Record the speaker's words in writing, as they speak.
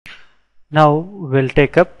Now we'll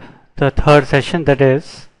take up the third session, that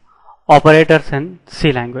is operators in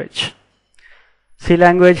C language. C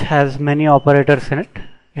language has many operators in it.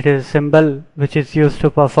 It is a symbol which is used to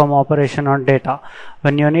perform operation on data.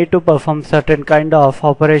 When you need to perform certain kind of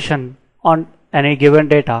operation on any given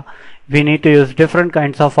data, we need to use different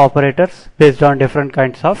kinds of operators based on different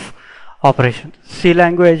kinds of operations. C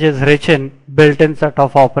language is rich in built-in set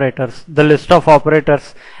of operators. The list of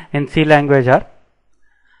operators in C language are: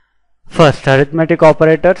 first, arithmetic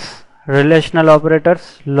operators, relational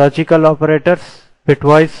operators, logical operators,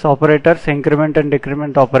 bitwise operators, increment and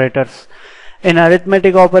decrement operators. In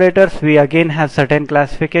arithmetic operators, we again have certain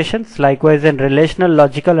classifications. Likewise in relational,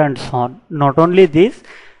 logical and so on. Not only these,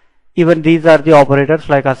 even these are the operators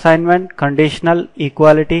like assignment, conditional,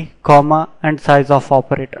 equality, comma and size of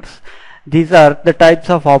operators. These are the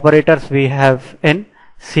types of operators we have in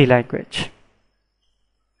C language.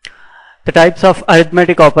 The types of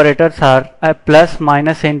arithmetic operators are plus,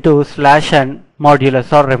 minus, into, slash and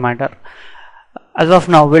modulus or remainder. As of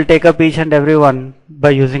now, we'll take up each and every one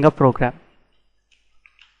by using a program.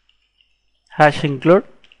 Hash include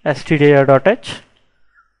stdio.h,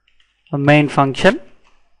 a main function,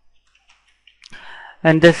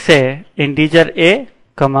 and this say integer a,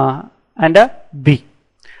 comma and a b.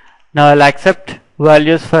 Now I'll accept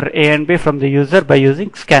values for a and b from the user by using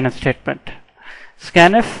scanf statement.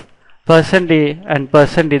 Scanf %d and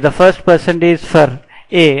 %d. The first %d is for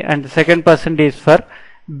a and the second %d is for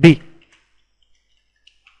b.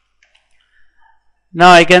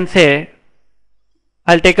 Now I can say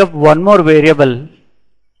I'll take up one more variable,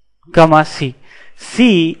 comma c.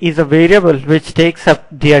 C is a variable which takes up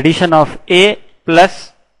the addition of a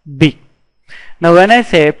plus b. Now when I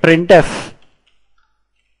say printf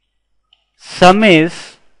sum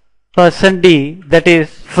is %d, that is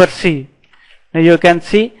for c, now you can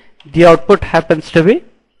see the output happens to be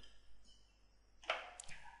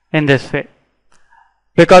in this way.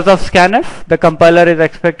 Because of scanf, the compiler is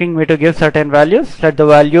expecting me to give certain values. Let the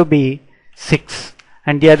value be 6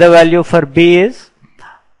 and the other value for b is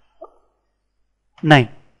 9.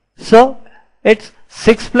 So it's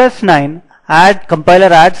 6 plus 9, compiler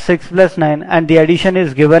adds 6 plus 9 and the addition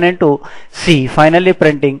is given into C, finally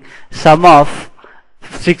printing sum of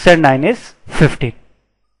 6 and 9 is 15.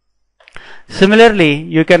 Similarly,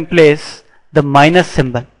 you can place the minus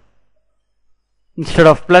symbol. Instead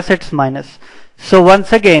of plus, it's minus. So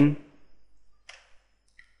once again,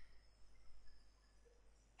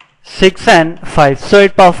 6 and 5. So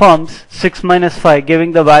it performs 6 minus 5,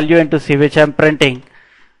 giving the value into C, which I am printing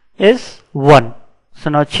is 1. So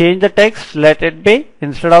now change the text, let it be,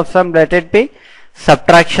 instead of sum, let it be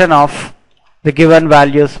subtraction of the given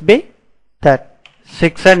values be that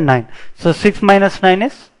 6 and 9. So 6 minus 9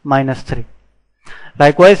 is minus 3.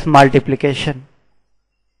 Likewise multiplication.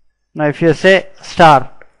 Now if you say star,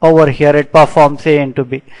 over here it performs A into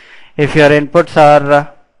B. If your inputs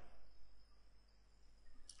are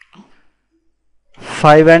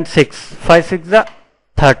 5 and 6, 5 6 are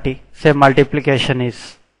 30, say multiplication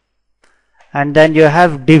is. And then you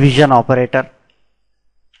have division operator.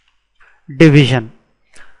 Division,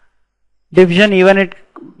 even in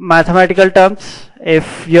mathematical terms,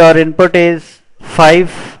 if your input is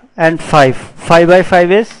 5 and 5, 5 by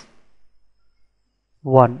 5 is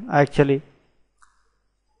 1. Actually,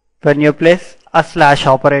 when you place a slash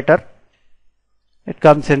operator, it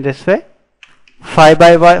comes in this way. 5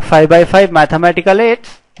 by 5, mathematically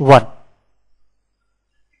it's 1.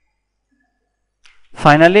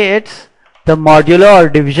 Finally, it's the modulo or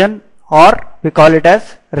division, or we call it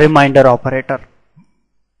as remainder operator.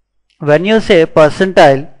 When you say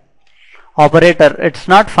percentile operator, it's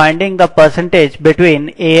not finding the percentage between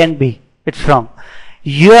A and B. It's wrong.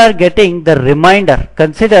 You are getting the remainder.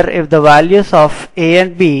 Consider if the values of A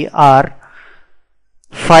and B are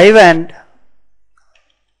 5 and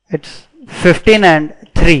it's 15 and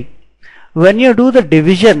 3. When you do the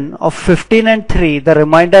division of 15 and 3, the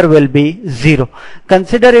remainder will be 0.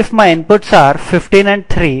 Consider if my inputs are 15 and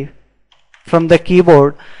 3 from the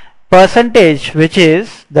keyboard, percentage which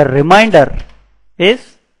is the remainder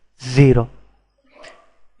is 0.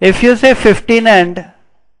 If you say 15 and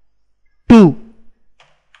 2,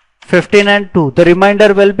 the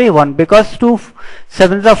remainder will be 1 because 2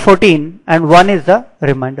 7s are 14 and 1 is the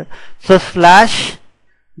remainder. So slash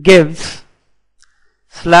gives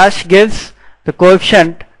the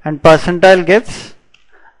coefficient and percentile gives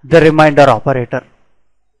the remainder operator.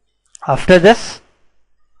 After this,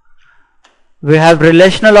 we have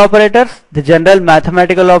relational operators, the general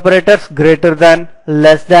mathematical operators, greater than,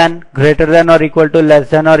 less than, greater than or equal to, less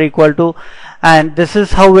than or equal to, and this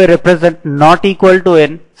is how we represent not equal to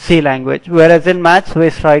in C language. Whereas in maths we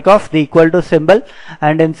strike off the equal to symbol,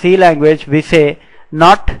 and in C language we say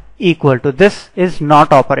not equal to. This is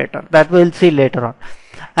not operator, that we'll see later on.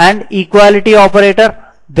 And equality operator,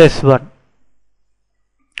 this one.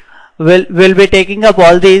 We'll be taking up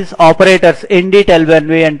all these operators in detail when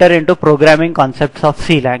we enter into programming concepts of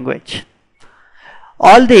C language.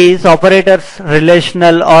 All these operators,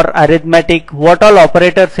 relational or arithmetic, what all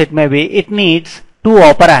operators it may be, it needs two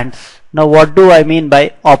operands. Now what do I mean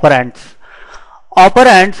by operands?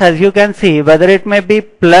 Operands, as you can see, whether it may be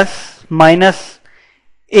plus, minus,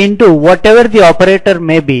 into, whatever the operator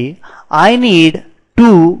may be, I need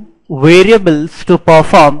two variables to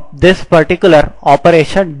perform this particular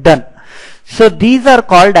operation done. So these are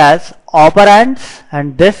called as operands,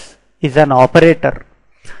 and this is an operator.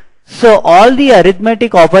 So all the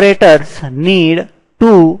arithmetic operators need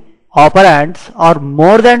two operands or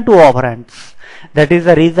more than two operands. That is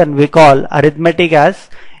the reason we call arithmetic as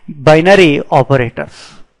binary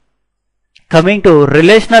operators. Coming to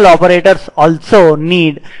relational operators, also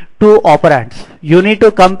need two operands. You need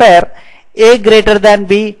to compare A greater than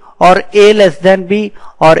B, or A less than B,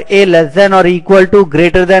 or A less than or equal to,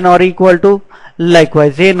 greater than or equal to.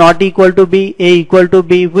 Likewise, A not equal to B, A equal to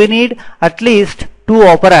B. We need at least two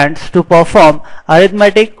operands to perform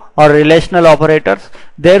arithmetic or relational operators.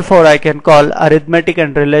 Therefore, I can call arithmetic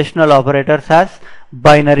and relational operators as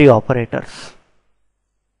binary operators.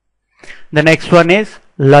 The next one is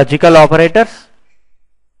logical operators.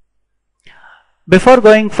 Before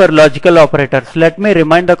going for logical operators, let me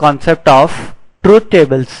remind the concept of truth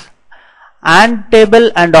tables. AND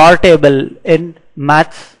table and OR table in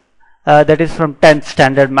maths, that is from 10th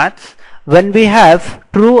standard maths. When we have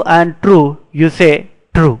true and true, you say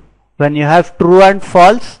true. When you have true and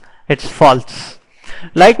false, it's false.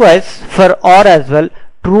 Likewise, for OR as well,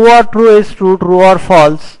 true or true is true, true or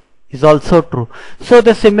false is also true. So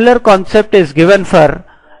the similar concept is given for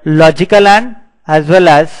logical AND as well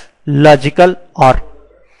as logical OR.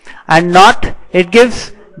 And NOT, it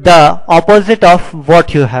gives the opposite of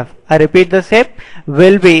what you have. I repeat the same.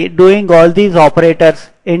 We'll be doing all these operators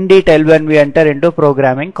in detail when we enter into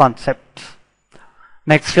programming concepts.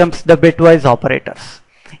 Next comes the bitwise operators.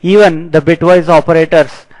 Even the bitwise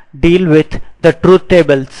operators deal with the truth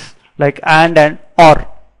tables like AND and OR.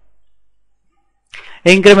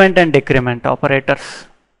 Increment and decrement operators.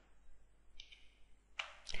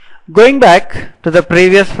 Going back to the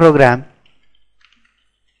previous program,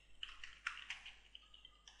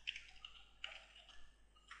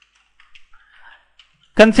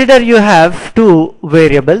 consider you have two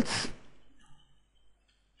variables.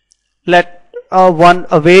 Let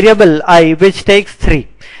a variable I which takes 3.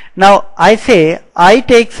 Now I say I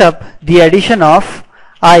takes up the addition of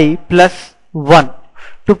I plus 1.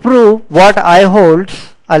 To prove what I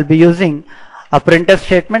holds, I'll be using a printf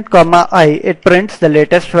statement, comma I. It prints the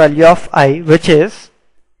latest value of I, which is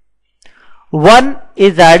 1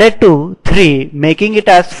 is added to 3, making it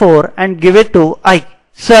as 4, and give it to I.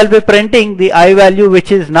 So I'll be printing the I value,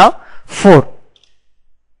 which is now 4.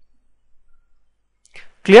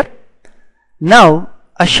 Clear? Now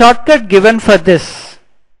a shortcut given for this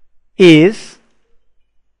is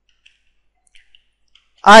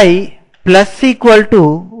I plus equal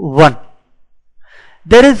to 1.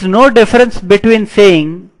 There is no difference between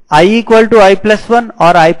saying I equal to I plus 1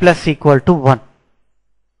 or I plus equal to 1.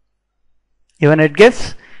 Even it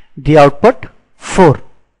gives the output 4.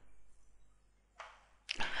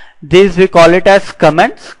 These we call it as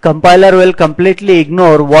comments. Compiler will completely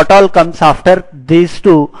ignore what all comes after these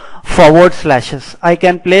two forward slashes. I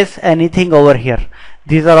can place anything over here.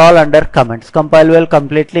 These are all under comments. Compiler will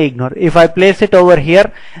completely ignore. If I place it over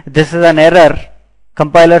here, this is an error.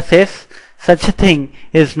 Compiler says such a thing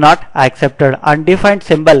is not accepted. Undefined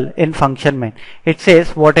symbol in function main. It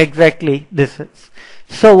says what exactly this is.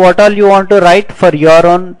 So what all you want to write, for your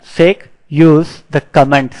own sake, use the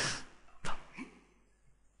comments.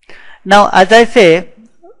 Now as I say,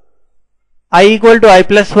 I equal to I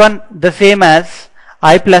plus 1, the same as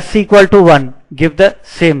I plus equal to 1, give the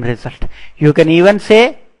same result. You can even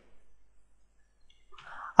say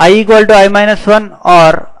I equal to I minus 1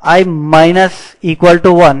 or I minus equal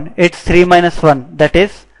to 1. It's 3 minus 1, that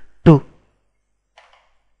is 2.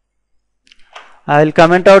 I will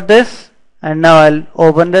comment out this, and now I'll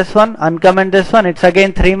open this one, uncomment this one. It's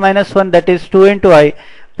again 3 minus 1, that is 2 into I.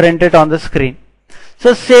 Print it on the screen.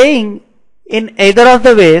 So saying in either of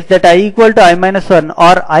the ways that I equal to I minus 1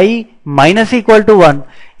 or I minus equal to 1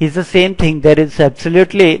 is the same thing. There is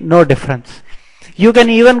absolutely no difference. You can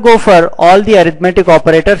even go for all the arithmetic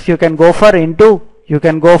operators. You can go for into, You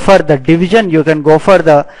can go for the division, you can go for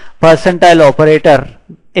the percentile operator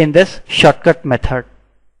in this shortcut method.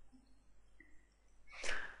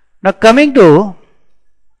 Now coming to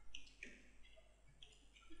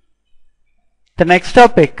the next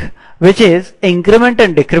topic, which is increment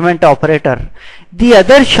and decrement operator. The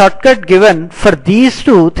other shortcut given for these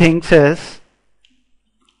two things is,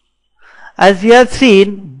 as you have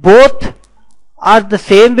seen, both are the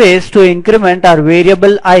same ways to increment our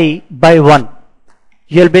variable I by 1.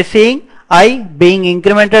 You'll be seeing I being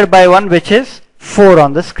incremented by 1, which is 4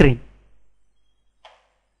 on the screen.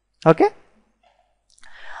 Okay.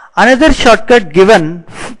 Another shortcut given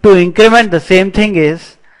to increment the same thing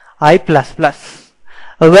is I plus plus.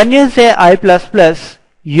 When you say I plus plus,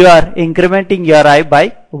 you are incrementing your I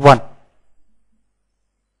by 1.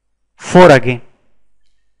 4 again.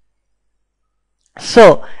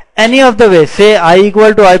 So any of the ways, say I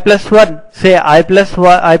equal to I plus 1, say I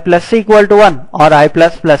plus equal to 1, or I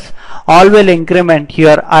plus plus, all will increment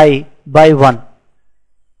your I by 1.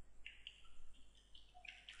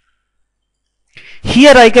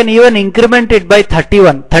 Here I can even increment it by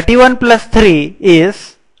 31. 31 plus 3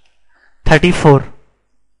 is 34.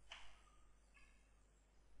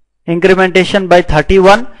 Incrementation by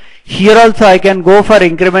 31. Here also I can go for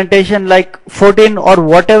incrementation like 14 or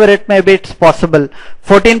whatever it may be, it's possible.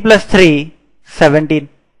 14 plus 3, 17.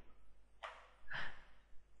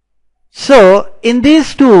 So in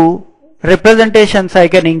these two representations I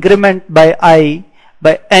can increment by I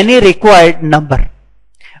by any required number.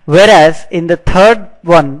 Whereas in the third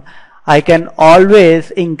one I can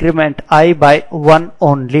always increment I by 1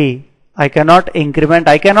 only. I cannot increment,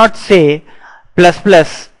 I cannot say plus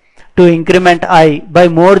plus to increment I by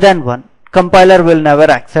more than 1. Compiler will never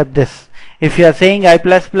accept this. If you are saying I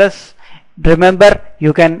plus plus, remember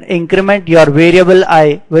you can increment your variable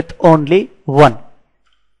I with only 1.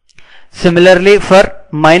 Similarly for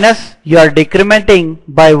minus, you are decrementing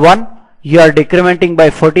by 1, you are decrementing by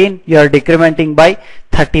 14, you are decrementing by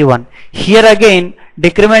 31. Here again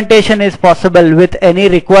decrementation is possible with any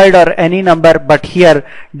required or any number, but here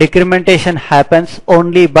decrementation happens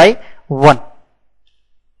only by 1.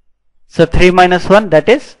 So 3 minus 1, that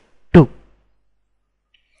is 2.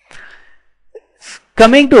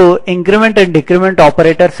 Coming to increment and decrement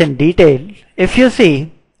operators in detail, if you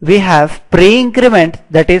see, we have pre-increment,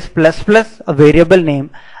 that is plus plus a variable name,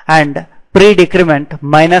 and pre-decrement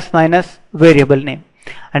minus minus variable name.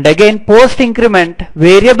 And again post-increment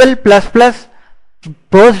variable plus plus,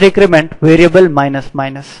 post-decrement variable minus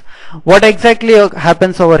minus. What exactly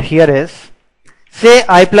happens over here is, say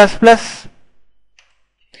I plus plus,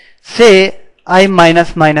 say I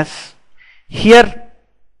minus minus. Here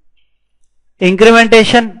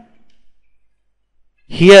incrementation,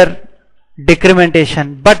 here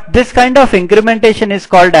decrementation. But this kind of incrementation is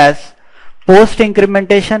called as post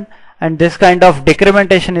incrementation, and this kind of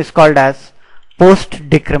decrementation is called as post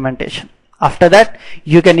decrementation. After that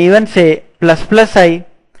you can even say plus plus I,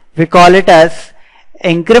 we call it as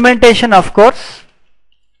incrementation of course,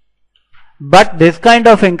 but this kind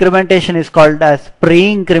of incrementation is called as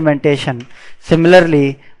pre-incrementation.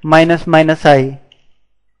 Similarly minus minus I,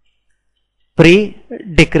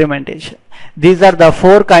 pre-decrementation. These are the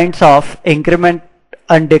 4 kinds of increment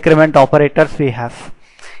and decrement operators we have.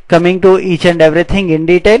 Coming to each and everything in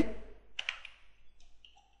detail,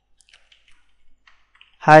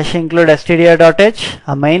 hash include stdio.h,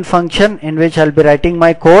 a main function in which I'll be writing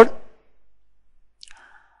my code.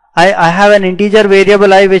 I have an integer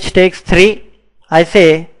variable I which takes 3. I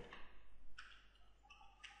say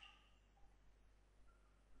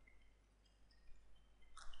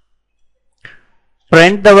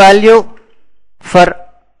print the value for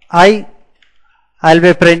I. I'll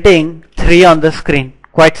be printing 3 on the screen.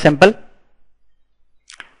 Quite simple.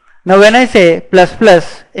 Now when I say plus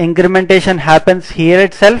plus, incrementation happens here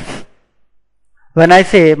itself. When I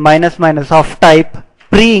say minus minus of type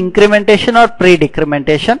pre-incrementation or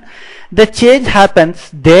pre-decrementation, the change happens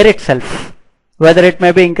there itself, whether it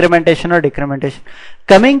may be incrementation or decrementation.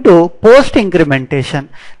 Coming to post-incrementation,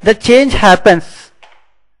 the change happens,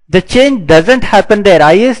 the change doesn't happen there.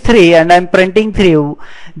 I is 3 and I'm printing 3.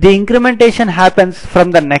 The incrementation happens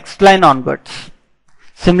from the next line onwards.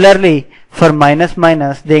 Similarly, for minus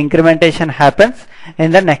minus, the incrementation happens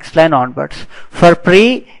in the next line onwards. For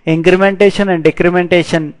pre-incrementation and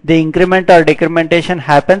decrementation, the increment or decrementation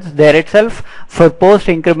happens there itself. For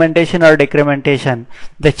post-incrementation or decrementation,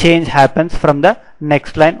 the change happens from the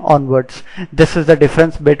next line onwards. This is the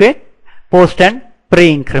difference between post and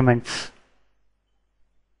pre-increments.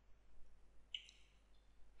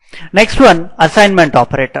 Next one, assignment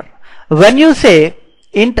operator. When you say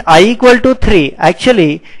int I equal to 3,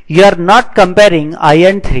 actually you are not comparing I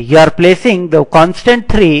and 3. You are placing the constant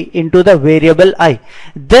 3 into the variable I.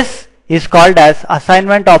 This is called as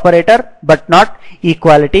assignment operator but not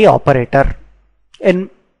equality operator. In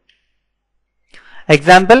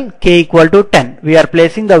example, k equal to 10. We are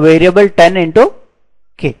placing the variable 10 into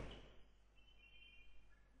k.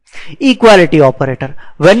 Equality operator.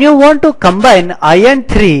 When you want to combine I and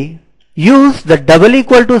 3, use the double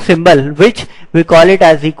equal to symbol, which we call it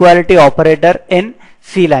as equality operator in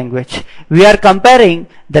C language. We are comparing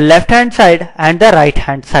the left hand side and the right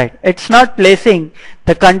hand side. It's not placing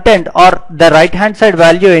the content or the right hand side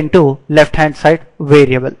value into left hand side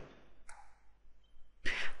variable.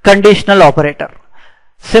 Conditional operator.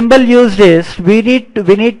 Symbol used is, we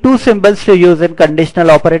need two symbols to use in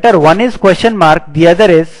conditional operator. One is question mark, the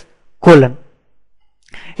other is colon.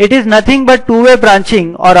 It is nothing but two-way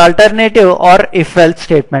branching or alternative or if-else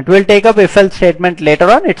statement. We'll take up if-else statement later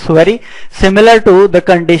on. It's very similar to the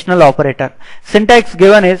conditional operator. Syntax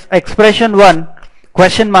given is expression 1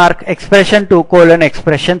 question mark expression 2 colon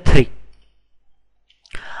expression 3.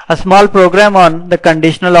 A small program on the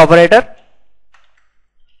conditional operator.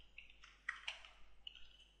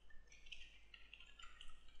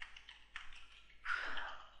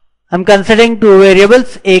 I'm considering two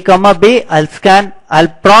variables a comma b. I'll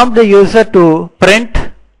prompt the user to print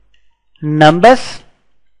numbers.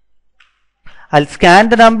 I'll scan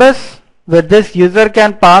the numbers. With this, user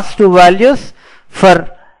can pass two values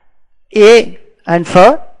for a and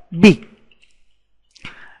for b.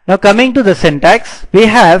 Now coming to the syntax, we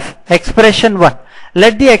have expression 1.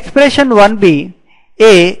 Let the expression 1 be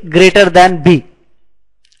a greater than b.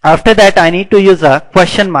 After that, I need to use a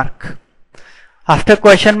question mark. After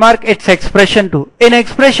question mark, it's expression 2. In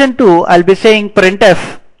expression 2, I'll be saying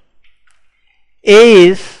printf a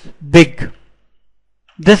is big.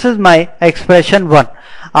 This is my expression 1.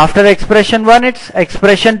 After expression 1, it's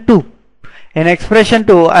expression 2. In expression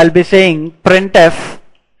 2, I'll be saying printf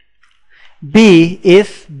b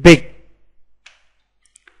is big.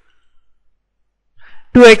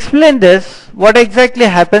 To explain this, what exactly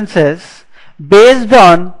happens is, based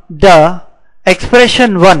on the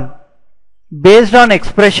expression 1,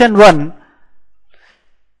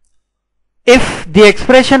 if the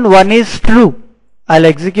expression 1 is true, I'll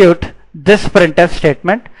execute this printf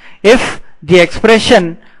statement. If the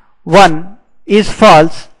expression 1 is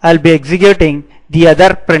false, I'll be executing the other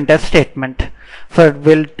printf statement.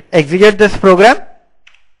 We'll execute this program.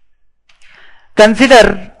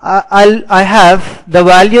 Consider I have the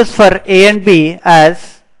values for a and b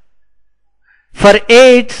as, for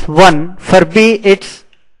a it's 1, for b it's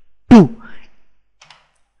 2.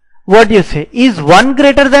 What do you say? Is 1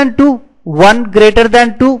 greater than 2? 1 greater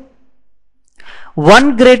than 2?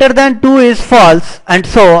 1 greater than 2 is false, and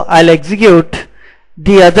so I'll execute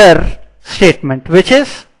the other statement, which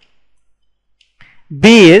is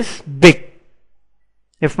b is big.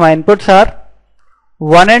 If my inputs are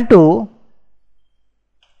 1 and 2,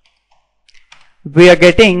 we are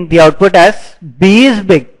getting the output as b is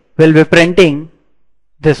big. We'll be printing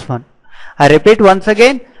this one. I repeat once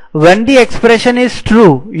again. When the expression is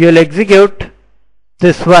true, you'll execute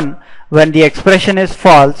this one. When the expression is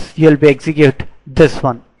false, you'll be execute this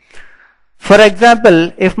one. For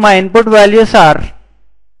example, if my input values are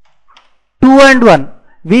 2 and 1,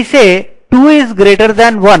 we say 2 is greater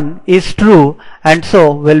than 1 is true, and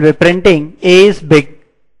so we'll be printing a is big,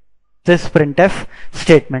 this printf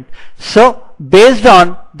statement. So based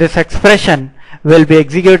on this expression, we'll be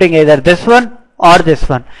executing either this one or this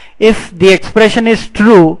one. If the expression is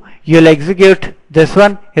true, you'll execute this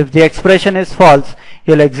one. If the expression is false,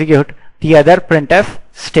 you'll execute the other printf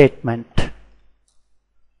statement.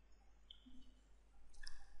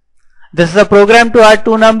 This is a program to add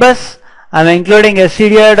two numbers. I'm including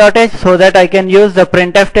stdio.h so that I can use the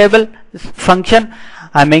printf table function.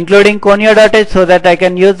 I'm including conio.h so that I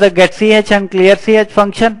can use the getch and clearch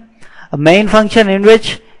function. A main function in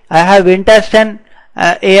which I have int as 10,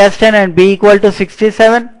 a as 10 and b equal to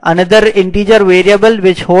 67. Another integer variable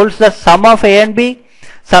which holds the sum of a and b,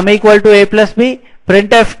 sum equal to a plus b.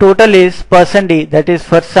 Printf total is %d, that is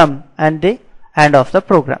for sum and the end of the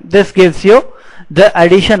program. This gives you the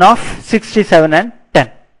addition of 67 and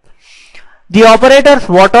 10. The operators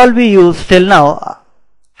what all we use till now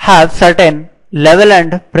have certain level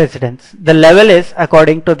and precedence. The level is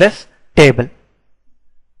according to this table.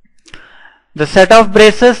 The set of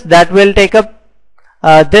braces that will take up,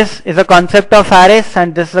 this is a concept of arrays,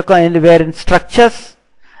 and this is where in structures,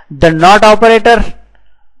 the not operator,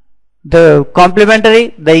 the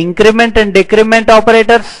complementary, the increment and decrement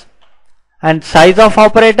operators, and size of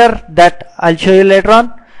operator that I'll show you later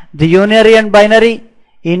on, the unary and binary,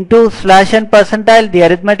 into slash and percentile, the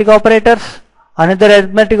arithmetic operators, another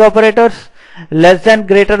arithmetic operators, less than,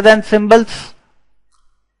 greater than symbols,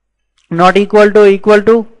 not equal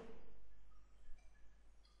to,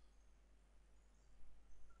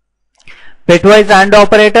 bitwise AND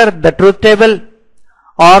operator, the truth table,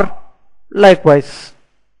 or likewise.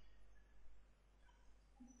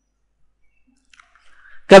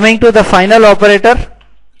 Coming to the final operator,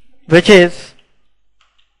 which is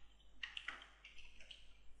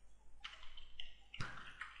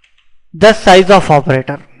the size of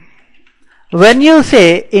operator. When you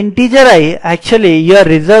say integer I, actually you are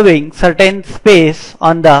reserving certain space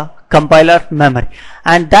on the compiler memory,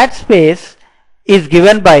 and that space is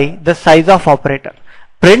given by the size of operator.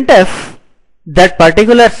 Printf that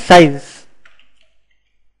particular size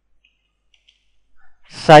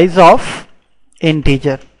of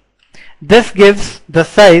integer. This gives the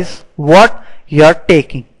size what you are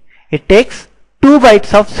taking. It takes 2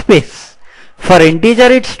 bytes of space. For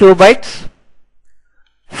integer it's 2 bytes.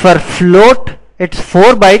 For float it's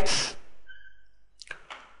 4 bytes.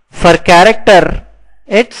 For character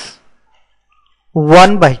it's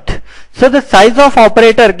 1 byte. So the size of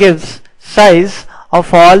operator gives size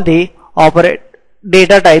of all the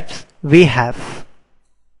data types we have.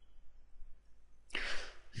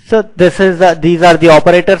 So these are the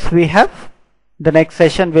operators we have. The next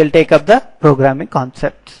session will take up the programming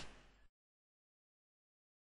concepts.